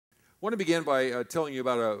want to begin by telling you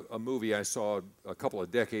about a movie I saw a couple of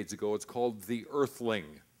decades ago. It's called The Earthling.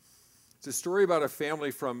 It's a story about a family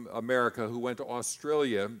from America who went to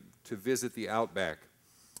Australia to visit the outback.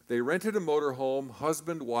 They rented a motorhome,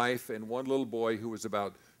 husband, wife, and one little boy who was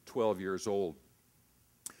about 12 years old.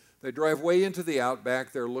 They drive way into the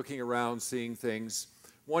outback. They're looking around, seeing things.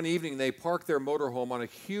 One evening, they park their motorhome on a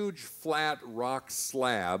huge flat rock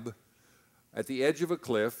slab at the edge of a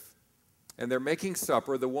cliff, and they're making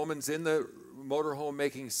supper. The woman's in the motorhome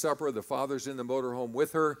making supper. The father's in the motorhome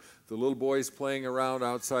with her. The little boy's playing around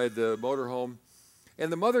outside the motorhome.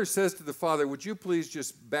 And the mother says to the father, "Would you please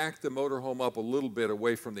just back the motorhome up a little bit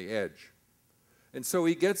away from the edge?" And so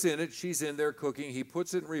he gets in it. She's in there cooking. He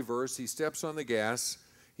puts it in reverse. He steps on the gas.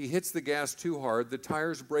 He hits the gas too hard. The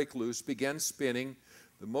tires break loose, begin spinning.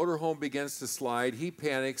 The motorhome begins to slide. He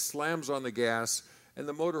panics, slams on the gas, and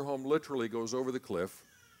the motorhome literally goes over the cliff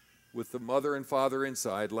with the mother and father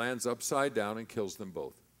inside, lands upside down, and kills them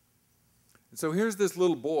both. And so here's this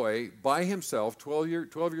little boy by himself, 12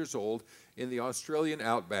 years old, in the Australian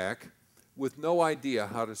outback with no idea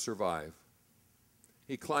how to survive.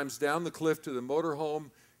 He climbs down the cliff to the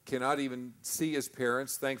motorhome, cannot even see his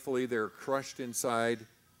parents. Thankfully, they're crushed inside.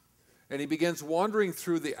 And he begins wandering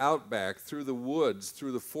through the outback, through the woods,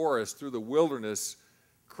 through the forest, through the wilderness,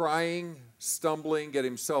 crying, stumbling, get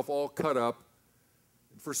himself all cut up.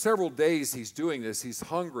 For several days he's doing this. He's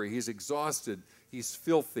hungry, he's exhausted, he's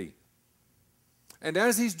filthy. And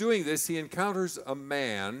as he's doing this, he encounters a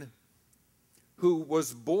man who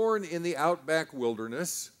was born in the outback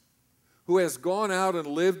wilderness, who has gone out and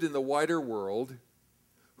lived in the wider world,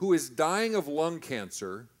 who is dying of lung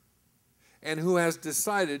cancer, and who has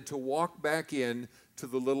decided to walk back in to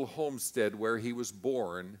the little homestead where he was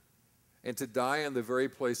born and to die in the very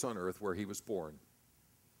place on earth where he was born.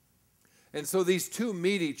 And so these two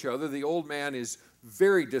meet each other. The old man is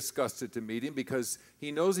very disgusted to meet him because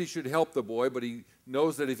he knows he should help the boy, but he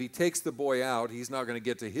knows that if he takes the boy out, he's not going to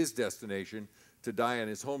get to his destination to die in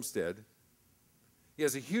his homestead. He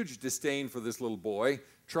has a huge disdain for this little boy,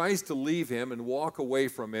 tries to leave him and walk away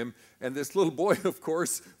from him, and this little boy, of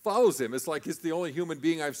course, follows him. It's like it's the only human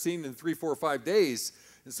being I've seen in 3, 4, 5 days.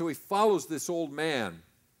 And so he follows this old man.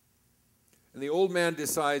 And the old man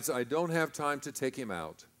decides, I don't have time to take him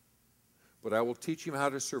out, but I will teach him how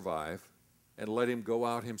to survive and let him go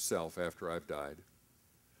out himself after I've died.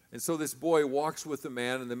 And so this boy walks with the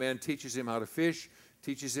man, and the man teaches him how to fish,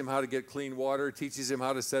 teaches him how to get clean water, teaches him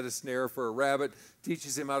how to set a snare for a rabbit,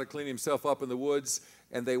 teaches him how to clean himself up in the woods,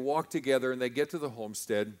 and they walk together and they get to the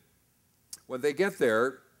homestead. When they get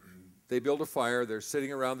there, they build a fire. They're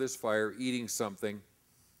sitting around this fire eating something.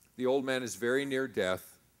 The old man is very near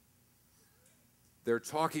death. They're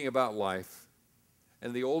talking about life.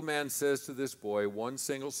 And the old man says to this boy one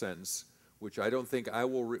single sentence, which I don't think I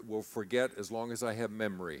will forget as long as I have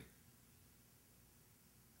memory.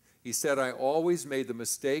 He said, I always made the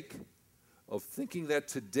mistake of thinking that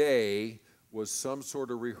today was some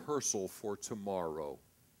sort of rehearsal for tomorrow.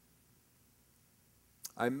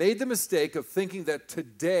 I made the mistake of thinking that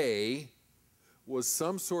today was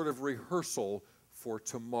some sort of rehearsal for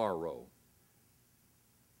tomorrow.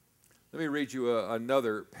 Let me read you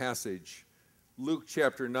another passage. Luke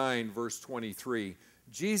chapter 9, verse 23.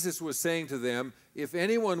 Jesus was saying to them, if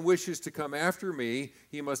anyone wishes to come after me,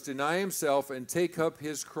 he must deny himself and take up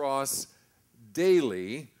his cross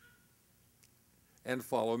daily and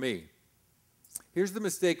follow me. Here's the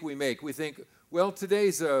mistake we make. We think, well,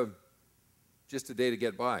 today's just a day to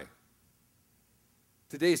get by.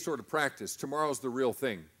 Today's sort of practice. Tomorrow's the real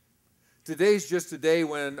thing. Today's just a day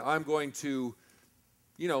when I'm going to,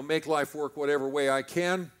 make life work whatever way I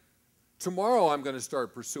can. Tomorrow I'm going to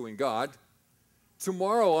start pursuing God.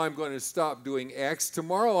 Tomorrow I'm going to stop doing X.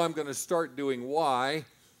 Tomorrow I'm going to start doing Y.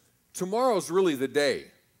 Tomorrow's really the day.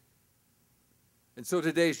 And so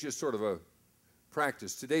today's just sort of a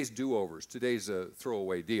practice. Today's do-overs. Today's a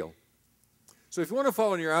throwaway deal. So if you want to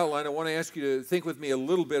follow in your outline, I want to ask you to think with me a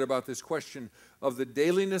little bit about this question of the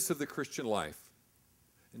dailiness of the Christian life.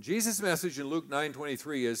 And Jesus' message in Luke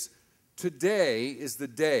 9:23 is, today is the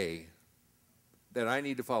day that I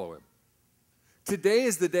need to follow him. Today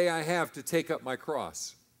is the day I have to take up my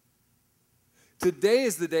cross. Today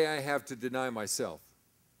is the day I have to deny myself.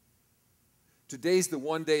 Today's the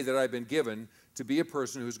one day that I've been given to be a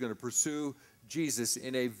person who's going to pursue Jesus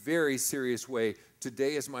in a very serious way.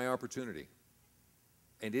 Today is my opportunity.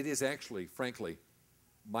 And it is actually, frankly,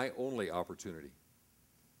 my only opportunity.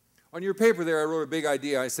 On your paper there, I wrote a big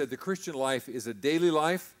idea. I said the Christian life is a daily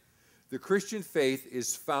life. The Christian faith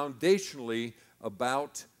is foundationally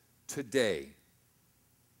about today.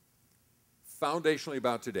 Foundationally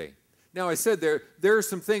about today. Now, I said there are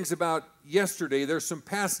some things about yesterday. There's some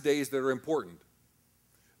past days that are important.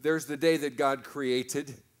 There's the day that God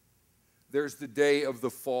created. There's the day of the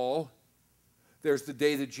fall. There's the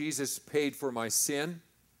day that Jesus paid for my sin.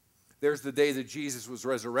 There's the day that Jesus was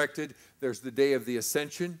resurrected. There's the day of the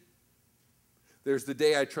ascension. There's the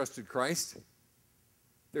day I trusted Christ.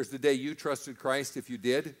 There's the day you trusted Christ if you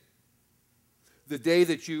did. The day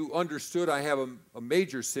that you understood I have a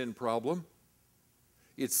major sin problem.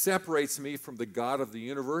 It separates me from the God of the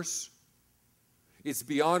universe. It's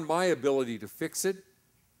beyond my ability to fix it.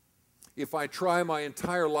 If I try my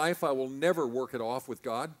entire life, I will never work it off with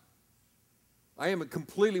God. I am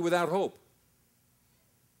completely without hope.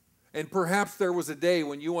 And perhaps there was a day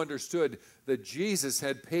when you understood that Jesus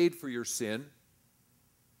had paid for your sin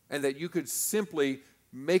and that you could simply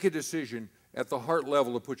make a decision at the heart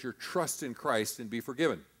level to put your trust in Christ and be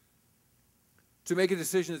forgiven. To make a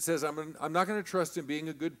decision that says, I'm not going to trust in being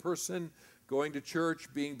a good person, going to church,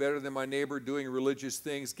 being better than my neighbor, doing religious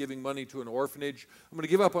things, giving money to an orphanage. I'm going to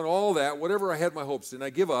give up on all that, whatever I had my hopes in. I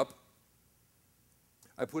give up.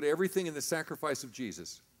 I put everything in the sacrifice of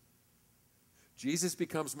Jesus. Jesus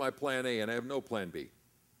becomes my plan A, and I have no plan B.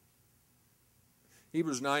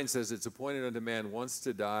 Hebrews 9 says it's appointed unto man once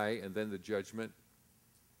to die and then the judgment.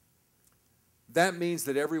 That means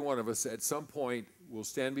that every one of us at some point will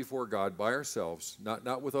stand before God by ourselves,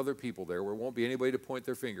 not with other people there. There won't be anybody to point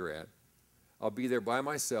their finger at. I'll be there by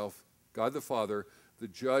myself, God the Father. The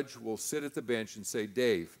judge will sit at the bench and say,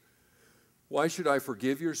 Dave, why should I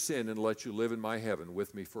forgive your sin and let you live in my heaven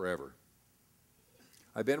with me forever?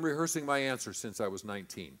 I've been rehearsing my answer since I was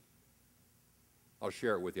 19. I'll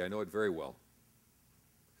share it with you. I know it very well.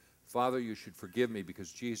 Father, you should forgive me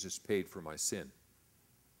because Jesus paid for my sin.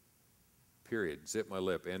 Period. Zip my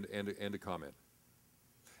lip. End a comment.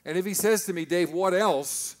 And if he says to me, Dave, what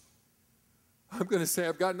else? I'm going to say,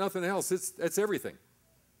 I've got nothing else. That's everything.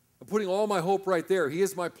 I'm putting all my hope right there. He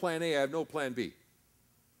is my plan A. I have no plan B.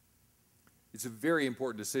 It's a very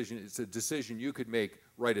important decision. It's a decision you could make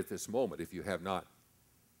right at this moment if you have not.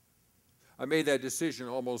 I made that decision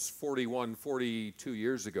almost 42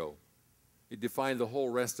 years ago. It defined the whole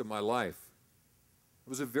rest of my life. It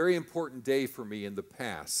was a very important day for me in the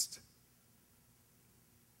past.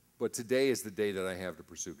 But today is the day that I have to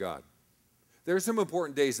pursue God. There are some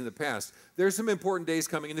important days in the past. There's some important days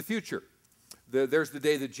coming in the future. There's the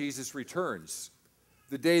day that Jesus returns.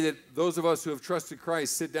 The day that those of us who have trusted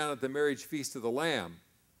Christ sit down at the marriage feast of the Lamb.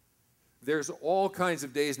 There's all kinds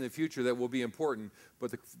of days in the future that will be important,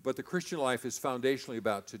 but the Christian life is foundationally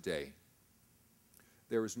about today.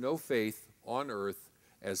 There is no faith on earth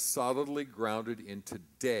as solidly grounded in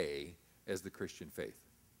today as the Christian faith.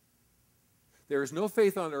 There is no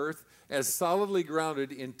faith on earth as solidly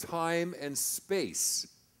grounded in time and space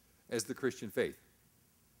as the Christian faith.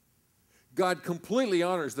 God completely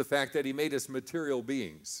honors the fact that he made us material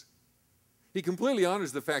beings. He completely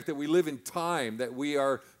honors the fact that we live in time, that we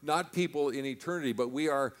are not people in eternity, but we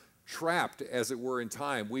are trapped, as it were, in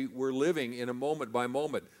time. We're living in a moment by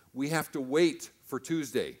moment. We have to wait for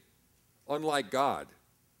Tuesday, unlike God.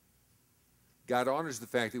 God honors the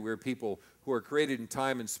fact that we're people who are created in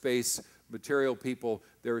time and space, material people.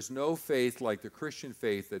 There is no faith like the Christian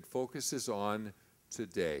faith that focuses on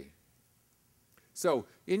today. So,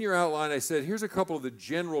 in your outline, I said, here's a couple of the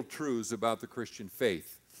general truths about the Christian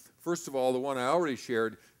faith. First of all, the one I already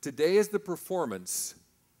shared, today is the performance.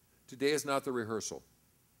 Today is not the rehearsal.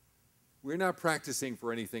 We're not practicing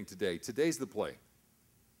for anything today. Today's the play.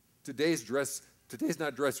 Today's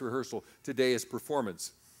not dress rehearsal. Today is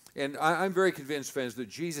performance. And I'm very convinced, friends, that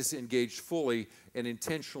Jesus engaged fully and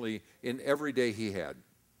intentionally in every day he had.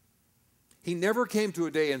 He never came to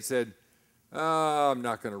a day and said, I'm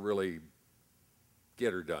not going to really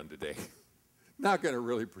get her done today. Not going to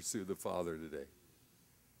really pursue the Father today.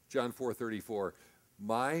 John 4:34,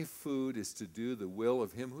 my food is to do the will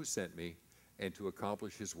of him who sent me and to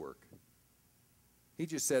accomplish his work. He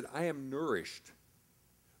just said, I am nourished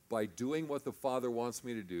by doing what the Father wants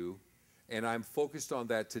me to do, and I'm focused on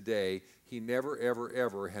that today. He never, ever,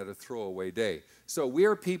 ever had a throwaway day. So we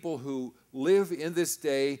are people who live in this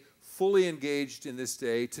day, fully engaged in this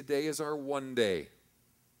day. Today is our one day.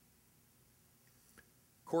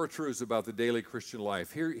 Core truths about the daily Christian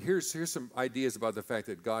life. Here's some ideas about the fact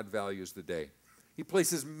that God values the day. He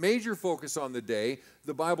places major focus on the day.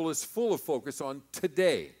 The Bible is full of focus on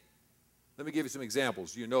today. Let me give you some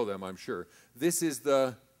examples. You know them, I'm sure. This is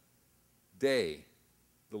the day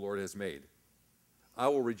the Lord has made. I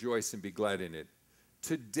will rejoice and be glad in it.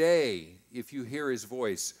 Today, if you hear his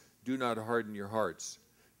voice, do not harden your hearts.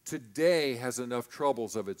 Today has enough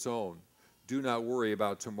troubles of its own. Do not worry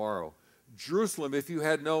about tomorrow. Jerusalem, if you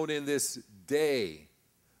had known in this day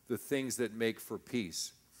the things that make for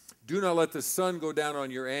peace. Do not let the sun go down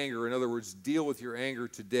on your anger. In other words, deal with your anger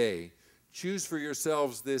today. Choose for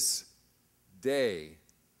yourselves this day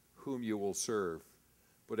whom you will serve.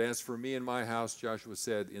 But as for me and my house, Joshua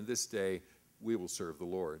said, in this day we will serve the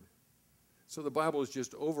Lord. So the Bible is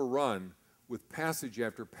just overrun with passage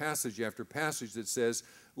after passage after passage that says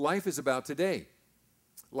life is about today.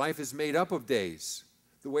 Life is made up of days.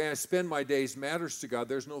 The way I spend my days matters to God.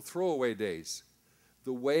 There's no throwaway days.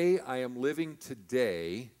 The way I am living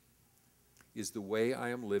today is the way I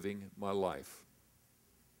am living my life.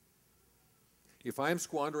 If I am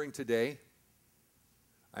squandering today,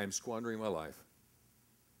 I am squandering my life.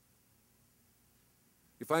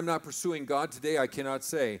 If I'm not pursuing God today, I cannot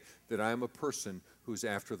say that I am a person who's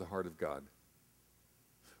after the heart of God.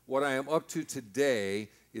 What I am up to today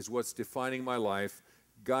is what's defining my life.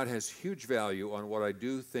 God has huge value on what I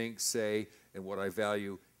do, think, say, and what I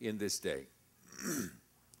value in this day.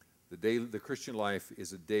 The Christian life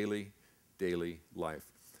is a daily life.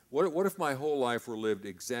 What if my whole life were lived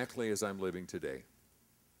exactly as I'm living today?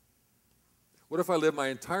 What if I lived my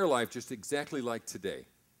entire life just exactly like today?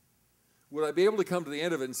 Would I be able to come to the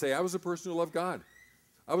end of it and say, I was a person who loved God.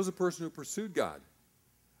 I was a person who pursued God.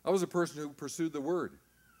 I was a person who pursued the Word.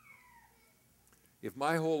 If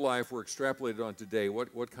my whole life were extrapolated on today,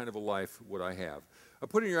 what kind of a life would I have? I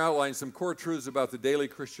put in your outline some core truths about the daily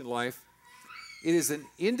Christian life. It is an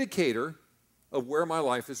indicator of where my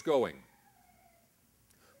life is going.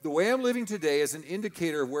 The way I'm living today is an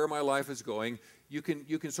indicator of where my life is going. You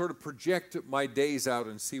can sort of project my days out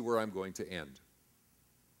and see where I'm going to end.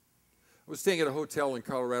 I was staying at a hotel in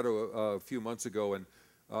Colorado a few months ago, and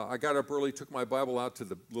I got up early, took my Bible out to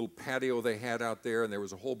the little patio they had out there, and there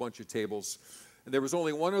was a whole bunch of tables. And there was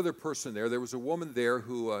only one other person there. There was a woman there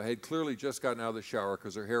who had clearly just gotten out of the shower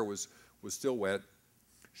because her hair was still wet.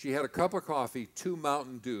 She had a cup of coffee, 2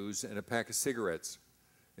 Mountain Dews, and a pack of cigarettes.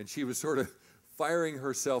 And she was sort of firing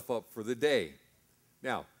herself up for the day.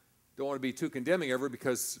 Now, don't want to be too condemning of her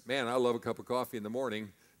because, man, I love a cup of coffee in the morning.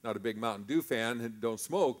 Not a big Mountain Dew fan and don't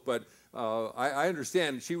smoke, but I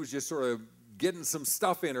understand she was just sort of getting some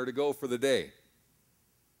stuff in her to go for the day.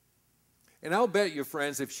 And I'll bet you,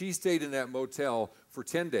 friends, if she stayed in that motel for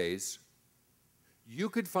 10 days, you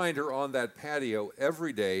could find her on that patio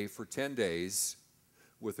every day for 10 days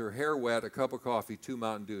with her hair wet, a cup of coffee, 2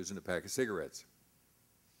 Mountain Dews, and a pack of cigarettes.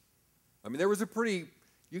 I mean,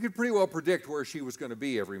 you could pretty well predict where she was going to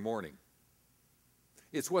be every morning.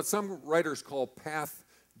 It's what some writers call path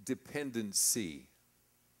dependency.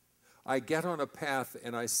 I get on a path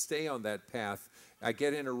and I stay on that path. I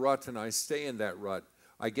get in a rut and I stay in that rut.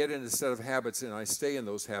 I get in a set of habits and I stay in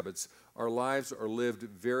those habits. Our lives are lived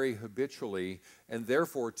very habitually, and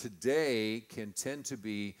therefore today can tend to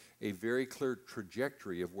be a very clear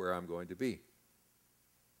trajectory of where I'm going to be.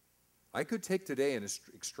 I could take today and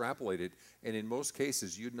extrapolate it, and in most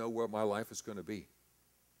cases, you'd know what my life is going to be.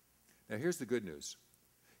 Now, here's the good news.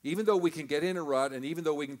 Even though we can get in a rut, and even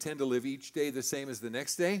though we can tend to live each day the same as the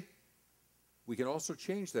next day, we can also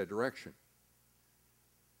change that direction.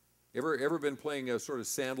 Ever been playing a sort of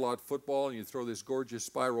sandlot football and you throw this gorgeous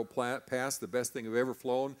spiral pass, the best thing I've ever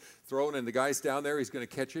thrown, and the guy's down there, he's going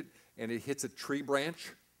to catch it, and it hits a tree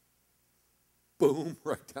branch? Boom,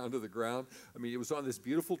 right down to the ground. I mean, it was on this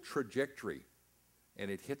beautiful trajectory, and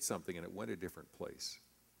it hit something, and it went a different place.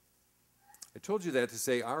 I told you that to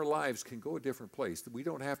say our lives can go a different place. We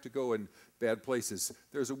don't have to go in bad places.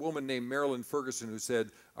 There's a woman named Marilyn Ferguson who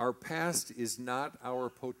said, our past is not our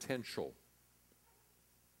potential.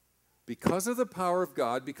 Because of the power of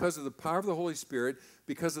God, because of the power of the Holy Spirit,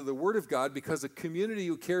 because of the Word of God, because of community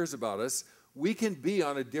who cares about us, we can be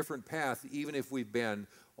on a different path even if we've been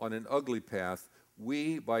on an ugly path.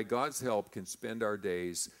 We, by God's help, can spend our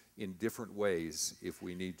days in different ways if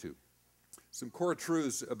we need to. Some core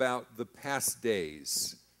truths about the past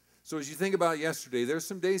days. So as you think about yesterday, there's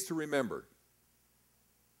some days to remember.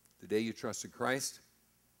 The day you trusted Christ.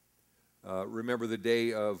 Remember the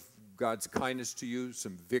day of God's kindness to you,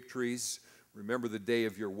 some victories. Remember the day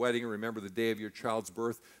of your wedding. Remember the day of your child's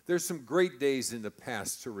birth. There's some great days in the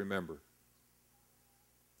past to remember.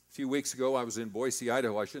 A few weeks ago, I was in Boise,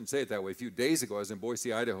 Idaho. I shouldn't say it that way. A few days ago, I was in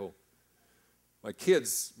Boise, Idaho. My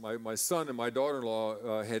kids, my son and my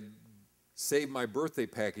daughter-in-law had saved my birthday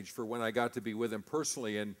package for when I got to be with them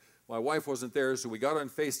personally, and my wife wasn't there, so we got on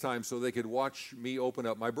FaceTime so they could watch me open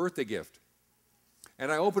up my birthday gift.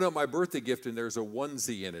 And I opened up my birthday gift, and there's a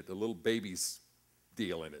onesie in it, a little baby's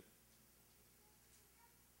deal in it.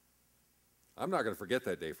 I'm not going to forget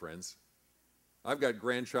that day, friends. I've got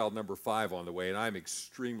grandchild number 5 on the way, and I'm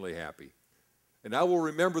extremely happy. And I will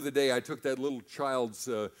remember the day I took that little child's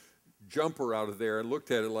jumper out of there and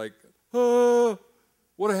looked at it like, oh,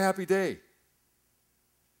 what a happy day.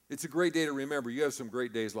 It's a great day to remember. You have some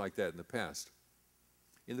great days like that in the past.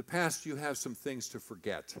 In the past, you have some things to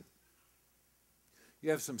forget. You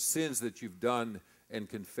have some sins that you've done and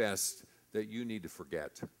confessed that you need to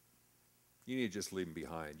forget. You need to just leave them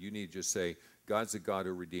behind. You need to just say, God's the God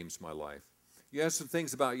who redeems my life. You have some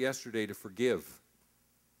things about yesterday to forgive.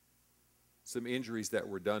 Some injuries that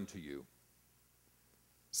were done to you.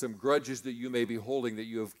 Some grudges that you may be holding, that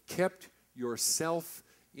you have kept yourself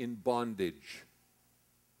in bondage.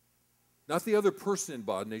 Not the other person in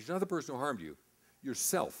bondage, not the person who harmed you.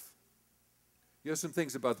 Yourself. You have some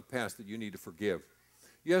things about the past that you need to forgive.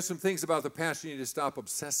 You have some things about the past you need to stop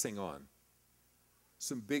obsessing on.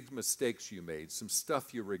 Some big mistakes you made, some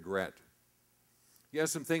stuff you regret. You have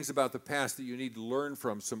some things about the past that you need to learn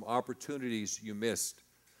from, some opportunities you missed,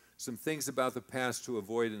 some things about the past to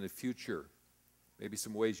avoid in the future, maybe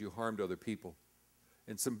some ways you harmed other people,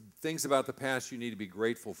 and some things about the past you need to be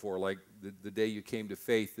grateful for, like the day you came to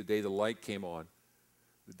faith, the day the light came on,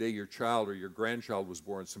 the day your child or your grandchild was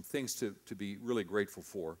born, some things to be really grateful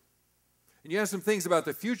for. And you have some things about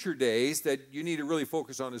the future days that you need to really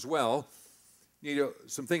focus on as well. You need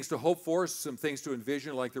some things to hope for, some things to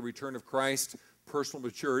envision, like the return of Christ, personal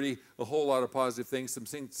maturity, a whole lot of positive things, some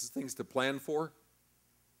things to plan for.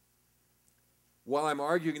 While I'm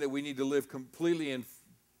arguing that we need to live completely and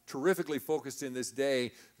terrifically focused in this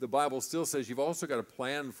day, the Bible still says you've also got to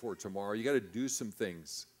plan for tomorrow. You've got to do some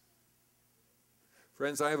things.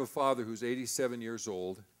 Friends, I have a father who's 87 years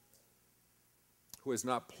old who has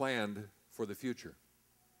not planned for the future.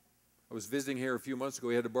 I was visiting here a few months ago.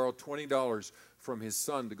 He had to borrow $20 from his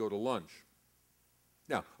son to go to lunch.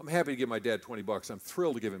 Now, I'm happy to give my dad $20. I'm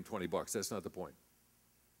thrilled to give him $20. That's not the point.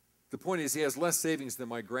 The point is he has less savings than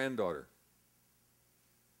my granddaughter.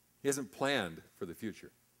 He hasn't planned for the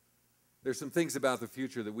future. There's some things about the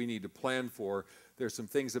future that we need to plan for. There's some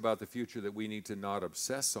things about the future that we need to not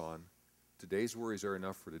obsess on. Today's worries are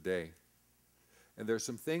enough for today. And there's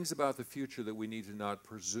some things about the future that we need to not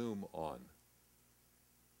presume on.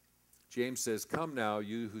 James says, come now,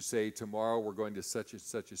 you who say, tomorrow we're going to such and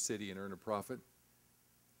such a city and earn a profit.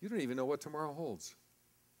 You don't even know what tomorrow holds.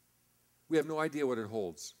 We have no idea what it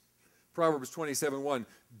holds. Proverbs 27:1,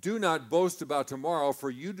 do not boast about tomorrow, for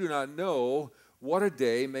you do not know what a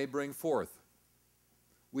day may bring forth.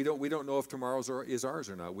 We don't know if tomorrow is ours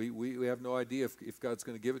or not. We have no idea if God's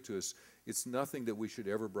going to give it to us. It's nothing that we should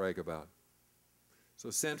ever brag about. So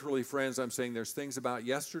centrally, friends, I'm saying there's things about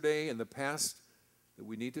yesterday and the past that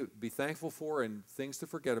we need to be thankful for and things to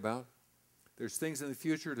forget about. There's things in the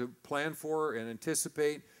future to plan for and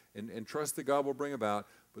anticipate and trust that God will bring about.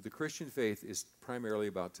 But the Christian faith is primarily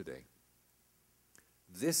about today.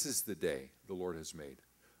 This is the day the Lord has made.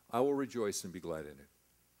 I will rejoice and be glad in it.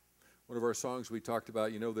 One of our songs we talked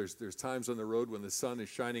about, there's times on the road when the sun is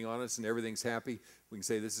shining on us and everything's happy. We can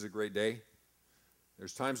say this is a great day.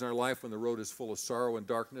 There's times in our life when the road is full of sorrow and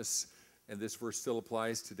darkness, and this verse still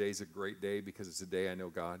applies. Today's a great day because it's a day I know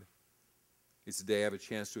God. It's a day I have a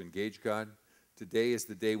chance to engage God. Today is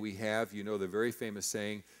the day we have, the very famous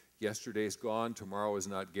saying, yesterday is gone, tomorrow is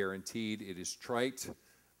not guaranteed. It is trite.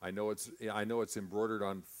 I know it's embroidered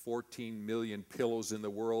on 14 million pillows in the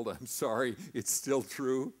world. I'm sorry, it's still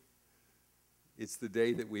true. It's the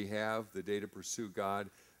day that we have, the day to pursue God.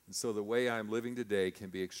 And so the way I'm living today can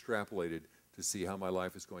be extrapolated to see how my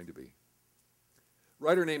life is going to be. A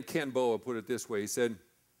writer named Ken Boa put it this way. He said,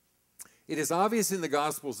 it is obvious in the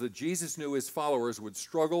Gospels that Jesus knew his followers would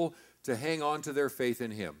struggle to hang on to their faith in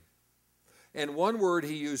him. And one word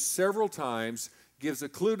he used several times gives a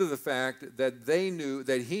clue to the fact that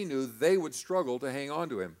he knew they would struggle to hang on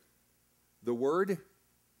to him. The word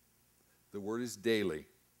is daily.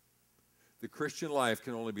 The Christian life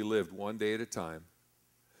can only be lived one day at a time.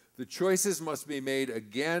 The choices must be made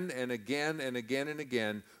again and again and again and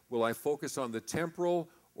again. Will I focus on the temporal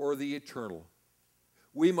or the eternal?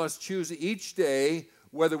 We must choose each day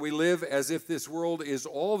whether we live as if this world is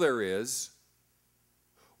all there is,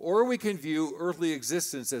 or we can view earthly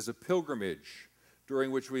existence as a pilgrimage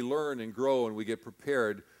during which we learn and grow and we get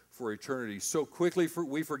prepared for eternity. So quickly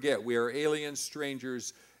we forget we are aliens,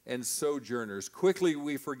 strangers, and sojourners. Quickly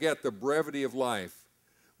we forget the brevity of life.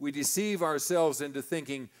 We deceive ourselves into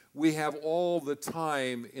thinking we have all the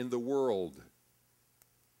time in the world.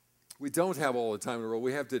 We don't have all the time in the world.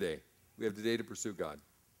 We have today. We have today to pursue God.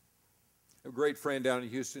 I have a great friend down in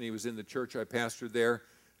Houston. He was in the church I pastored there.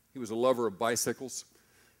 He was a lover of bicycles.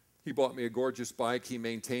 He bought me a gorgeous bike. He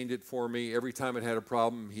maintained it for me. Every time it had a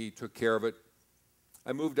problem, he took care of it.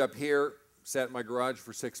 I moved up here sat in my garage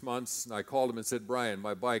for 6 months, and I called him and said, Brian,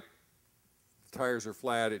 my bike, the tires are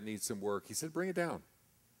flat, it needs some work. He said, bring it down.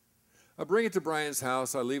 I bring it to Brian's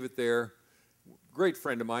house, I leave it there. Great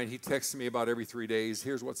friend of mine, he texts me about every 3 days,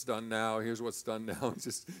 here's what's done now, here's what's done now.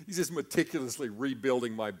 He's just meticulously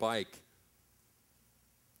rebuilding my bike.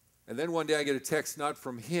 And then one day I get a text not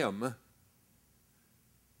from him,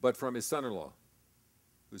 but from his son-in-law,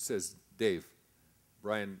 who says, Dave,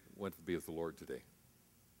 Brian went to be with the Lord today.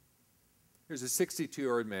 Here's a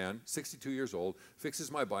 62-year-old man, 62 years old,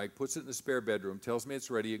 fixes my bike, puts it in the spare bedroom, tells me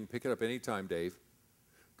it's ready, you can pick it up anytime, Dave.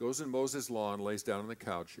 Goes and mows his lawn, lays down on the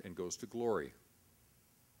couch, and goes to glory.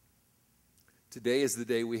 Today is the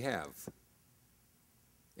day we have.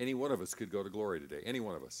 Any one of us could go to glory today, any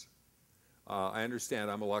one of us. I understand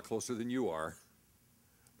I'm a lot closer than you are,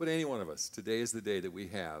 but any one of us, today is the day that we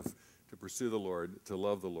have to pursue the Lord, to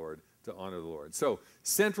love the Lord, to honor the Lord. So,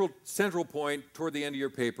 central point toward the end of your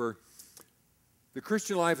paper, the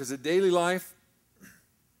Christian life is a daily life.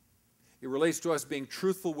 It relates to us being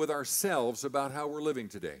truthful with ourselves about how we're living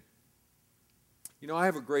today. You know, I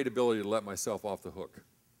have a great ability to let myself off the hook.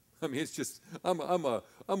 I mean, it's just, I'm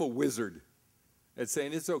a wizard at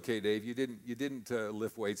saying, it's okay, Dave, you didn't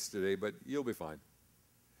lift weights today, but you'll be fine.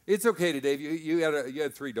 It's okay today, Dave, you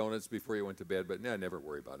had 3 donuts before you went to bed, but never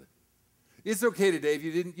worry about it. It's okay today,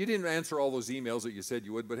 Dave, you didn't answer all those emails that you said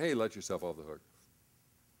you would, but hey, let yourself off the hook.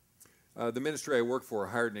 The ministry I work for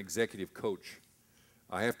hired an executive coach.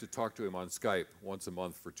 I have to talk to him on Skype once a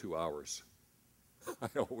month for 2 hours. I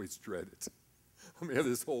always dread it. I mean, I have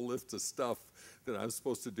this whole list of stuff that I'm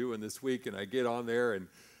supposed to do in this week, and I get on there, and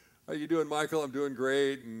how you doing, Michael? I'm doing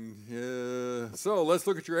great. And yeah. So let's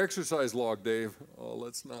look at your exercise log, Dave. Oh,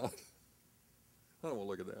 let's not. I don't want to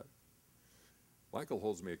look at that. Michael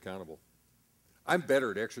holds me accountable. I'm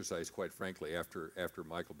better at exercise, quite frankly, after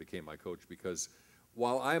Michael became my coach, because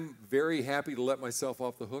while I'm very happy to let myself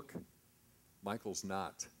off the hook, Michael's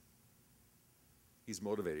not. He's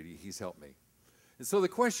motivated. He's helped me. And so the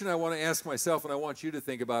question I want to ask myself, and I want you to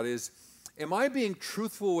think about, is, am I being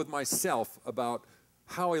truthful with myself about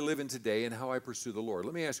how I live in today and how I pursue the Lord?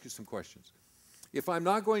 Let me ask you some questions. If I'm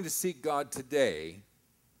not going to seek God today,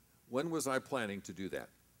 when was I planning to do that?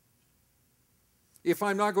 If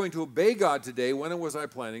I'm not going to obey God today, when was I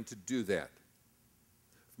planning to do that?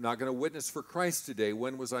 If I'm not going to witness for Christ today,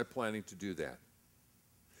 when was I planning to do that?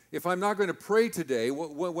 If I'm not going to pray today,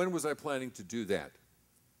 when was I planning to do that?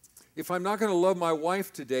 If I'm not going to love my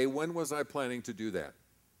wife today, when was I planning to do that?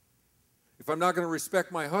 If I'm not going to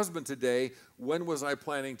respect my husband today, when was I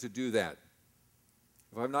planning to do that?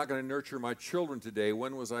 If I'm not going to nurture my children today,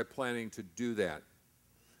 when was I planning to do that?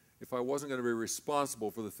 If I wasn't going to be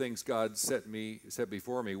responsible for the things God set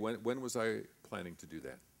before me, when was I planning to do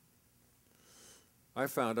that? I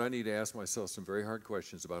found I need to ask myself some very hard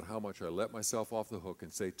questions about how much I let myself off the hook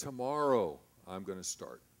and say, tomorrow I'm going to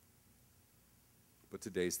start. But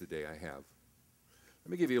today's the day I have.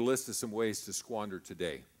 Let me give you a list of some ways to squander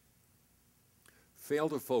today. Fail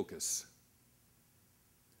to focus.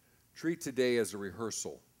 Treat today as a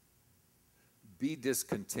rehearsal. Be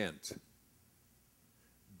discontent.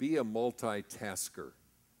 Be a multitasker.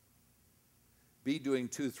 Be doing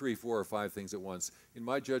 2, 3, 4, or 5 things at once. In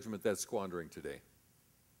my judgment, that's squandering today.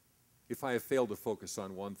 If I have failed to focus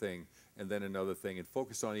on one thing and then another thing and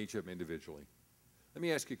focus on each of them individually. Let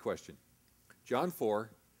me ask you a question. John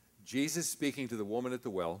 4, Jesus speaking to the woman at the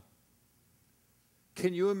well.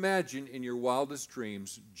 Can you imagine in your wildest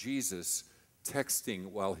dreams Jesus texting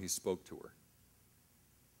while he spoke to her?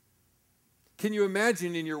 Can you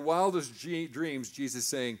imagine in your wildest dreams Jesus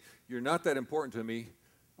saying, you're not that important to me,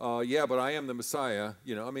 yeah, but I am the Messiah.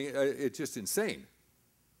 You know, I mean, it's just insane.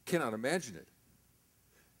 Cannot imagine it.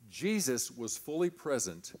 Jesus was fully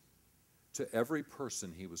present to every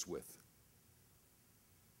person he was with.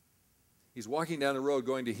 He's walking down the road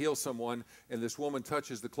going to heal someone, and this woman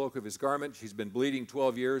touches the cloak of his garment. She's been bleeding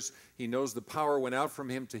 12 years. He knows the power went out from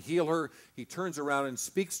him to heal her. He turns around and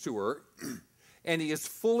speaks to her, and he is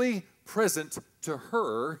fully present to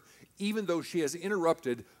her, even though she has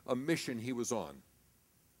interrupted a mission he was on.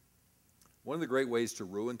 One of the great ways to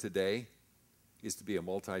ruin today is to be a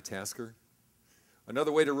multitasker.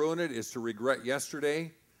 Another way to ruin it is to regret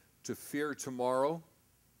yesterday, to fear tomorrow,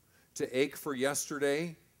 to ache for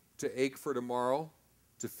yesterday, to ache for tomorrow,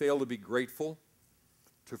 to fail to be grateful,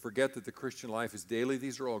 to forget that the Christian life is daily.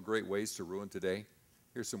 These are all great ways to ruin today.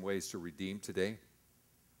 Here's some ways to redeem today.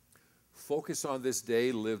 Focus on this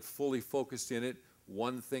day, live fully focused in it,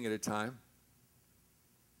 one thing at a time.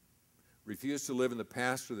 Refuse to live in the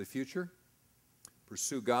past or the future.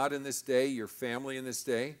 Pursue God in this day, your family in this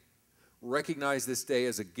day. Recognize this day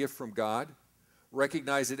as a gift from God.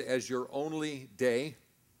 Recognize it as your only day.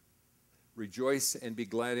 Rejoice and be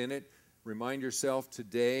glad in it. Remind yourself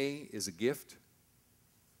today is a gift.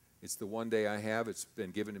 It's the one day I have. It's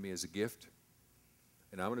been given to me as a gift.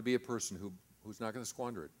 And I'm going to be a person who's not going to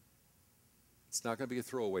squander it. It's not going to be a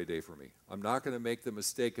throwaway day for me. I'm not going to make the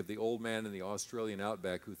mistake of the old man in the Australian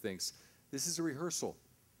outback who thinks, this is a rehearsal.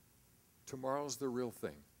 Tomorrow's the real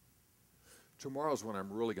thing. Tomorrow's when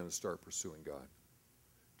I'm really going to start pursuing God.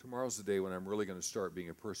 Tomorrow's the day when I'm really going to start being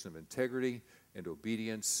a person of integrity and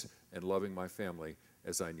obedience and loving my family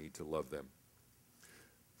as I need to love them.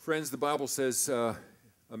 Friends, the Bible says a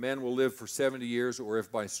man will live for 70 years, or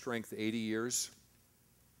if by strength, 80 years.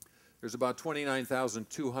 There's about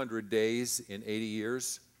 29,200 days in 80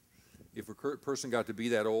 years. If a person got to be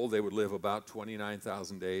that old, they would live about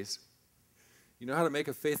 29,000 days. You know how to make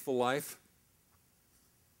a faithful life?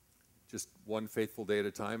 Just one faithful day at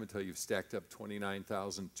a time until you've stacked up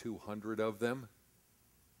 29,200 of them.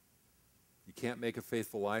 You can't make a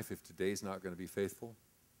faithful life if today's not going to be faithful.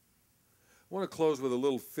 I want to close with a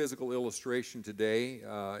little physical illustration today,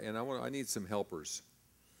 and I need some helpers.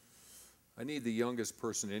 I need the youngest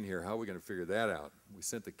person in here. How are we going to figure that out? We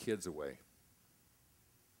sent the kids away.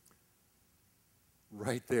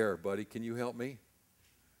 Right there, buddy. Can you help me?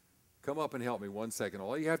 Come up and help me 1 second.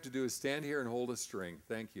 All you have to do is stand here and hold a string.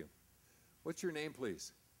 Thank you. What's your name,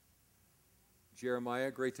 please? Jeremiah.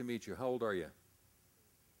 Great to meet you. How old are you?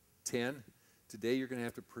 10. Today you're going to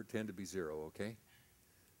have to pretend to be 0, okay?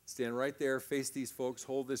 Stand right there. Face these folks.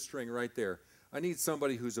 Hold this string right there. I need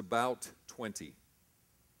somebody who's about 20.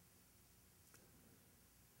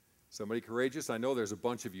 Somebody courageous? I know there's a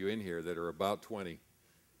bunch of you in here that are about 20.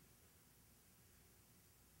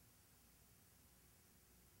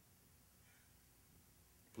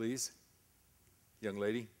 Please. Young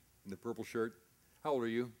lady in the purple shirt. How old are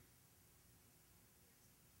you?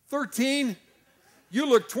 13? You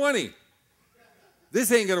look 20. This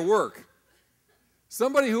ain't going to work.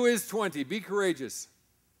 Somebody who is 20, be courageous.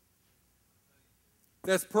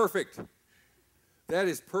 That's perfect. That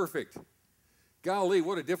is perfect. Golly,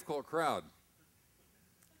 what a difficult crowd.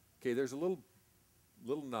 Okay, there's a little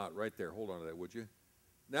knot right there. Hold on to that, would you?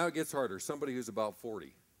 Now it gets harder. Somebody who's about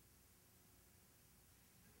 40.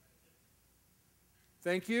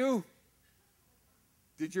 Thank you.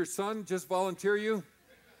 Did your son just volunteer you?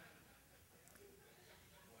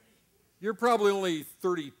 You're probably only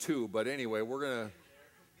 32, but anyway, we're gonna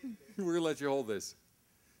let you hold this.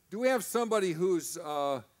 Do we have somebody who's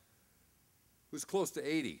close to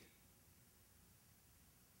 80?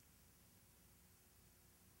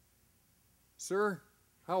 Sir,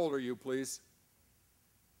 how old are you, please?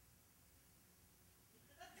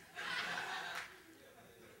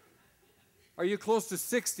 Are you close to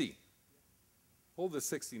 60? Hold the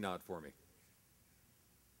 60 knot for me.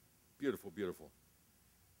 Beautiful, beautiful.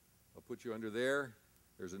 I'll put you under there.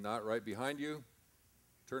 There's a knot right behind you.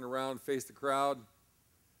 Turn around, face the crowd,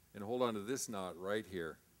 and hold on to this knot right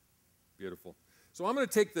here. Beautiful. So I'm going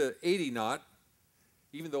to take the 80 knot,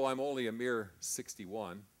 even though I'm only a mere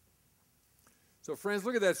 61. So friends,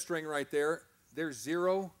 look at that string right there. There's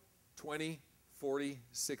 0, 20, 40,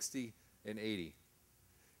 60, and 80.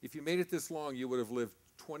 If you made it this long, you would have lived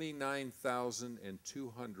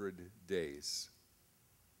 29,200 days.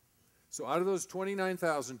 So out of those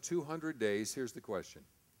 29,200 days, here's the question.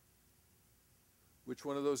 Which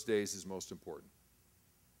one of those days is most important?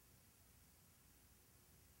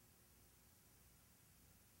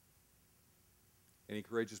 Any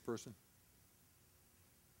courageous person?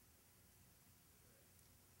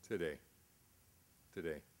 Today.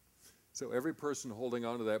 Today. So every person holding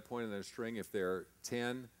on to that point in their string, if they're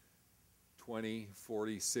 10, 20,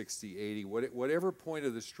 40, 60, 80, whatever point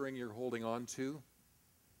of the string you're holding on to,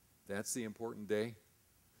 that's the important day.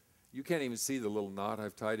 You can't even see the little knot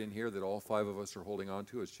I've tied in here that all 5 of us are holding on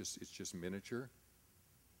to. It's just miniature.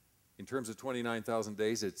 In terms of 29,000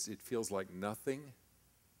 days, it feels like nothing,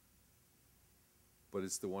 but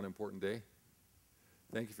it's the one important day.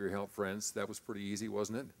 Thank you for your help, friends. That was pretty easy,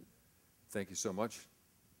 wasn't it? Thank you so much.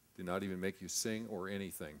 Did not even make you sing or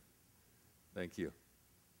anything. Thank you.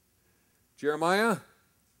 Jeremiah,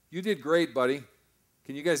 you did great, buddy.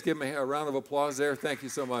 Can you guys give him a round of applause there? Thank you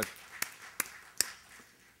so much.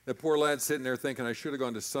 That poor lad's sitting there thinking, I should have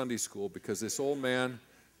gone to Sunday school because this old man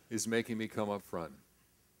is making me come up front.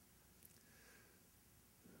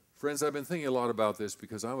 Friends, I've been thinking a lot about this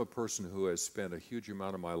because I'm a person who has spent a huge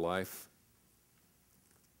amount of my life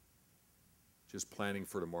just planning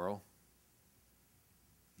for tomorrow.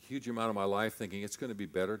 A huge amount of my life thinking it's going to be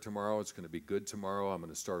better tomorrow, it's going to be good tomorrow, I'm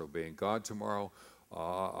going to start obeying God tomorrow,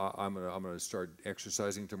 I'm going to start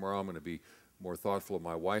exercising tomorrow, I'm going to be more thoughtful of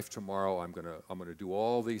my wife tomorrow. I'm gonna do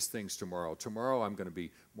all these things tomorrow. Tomorrow I'm gonna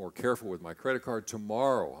be more careful with my credit card.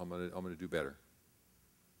 Tomorrow I'm gonna do better.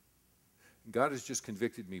 God has just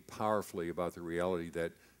convicted me powerfully about the reality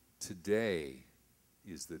that today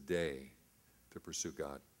is the day to pursue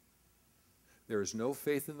God. There is no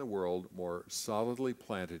faith in the world more solidly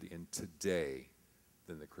planted in today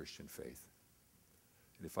than the Christian faith.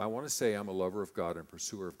 And if I want to say I'm a lover of God and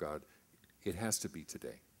pursuer of God, it has to be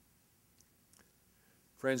today.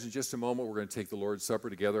 Friends, in just a moment, we're going to take the Lord's Supper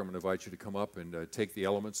together. I'm going to invite you to come up and take the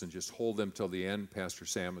elements and just hold them till the end. Pastor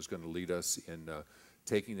Sam is going to lead us in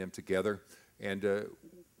taking them together. And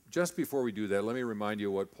just before we do that, let me remind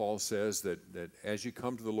you what Paul says, that as you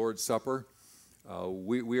come to the Lord's Supper,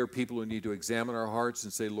 we are people who need to examine our hearts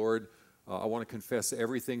and say, Lord, I want to confess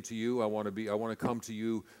everything to you. I want to come to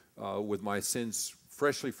you with my sins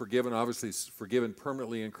freshly forgiven, obviously forgiven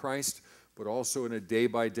permanently in Christ, but also in a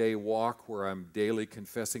day-by-day walk where I'm daily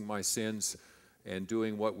confessing my sins and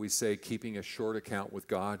doing what we say, keeping a short account with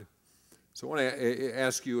God. So I want to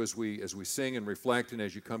ask you as we sing and reflect, and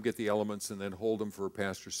as you come get the elements and then hold them for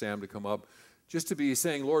Pastor Sam to come up, just to be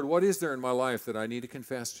saying, Lord, what is there in my life that I need to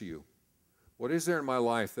confess to you? What is there in my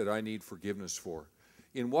life that I need forgiveness for?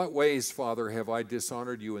 In what ways, Father, have I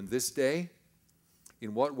dishonored you in this day?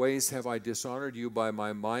 In what ways have I dishonored you by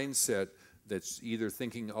my mindset that's either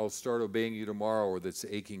thinking I'll start obeying you tomorrow or that's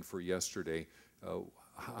aching for yesterday?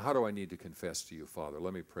 How do I need to confess to you, Father?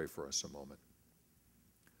 Let me pray for us a moment.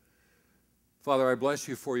 Father, I bless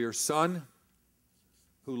you for your Son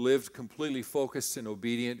who lived completely focused and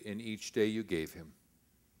obedient in each day you gave him.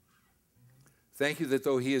 Thank you that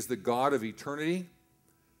though he is the God of eternity,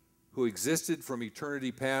 who existed from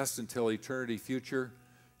eternity past until eternity future,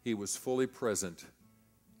 he was fully present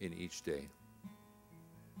in each day.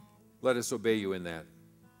 Let us obey you in that.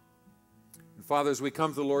 And Father, as we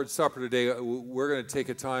come to the Lord's Supper today, we're going to take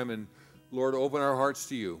a time and, Lord, open our hearts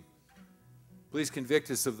to you. Please convict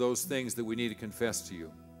us of those things that we need to confess to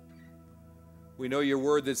you. We know your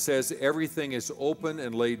word that says everything is open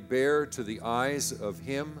and laid bare to the eyes of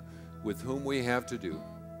him with whom we have to do.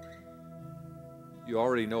 You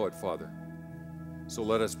already know it, Father. So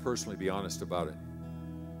let us personally be honest about it.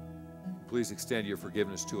 Please extend your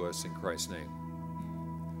forgiveness to us in Christ's name.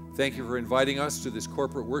 Thank you for inviting us to this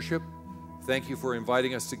corporate worship. Thank you for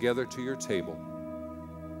inviting us together to your table.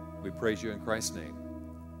 We praise you in Christ's name.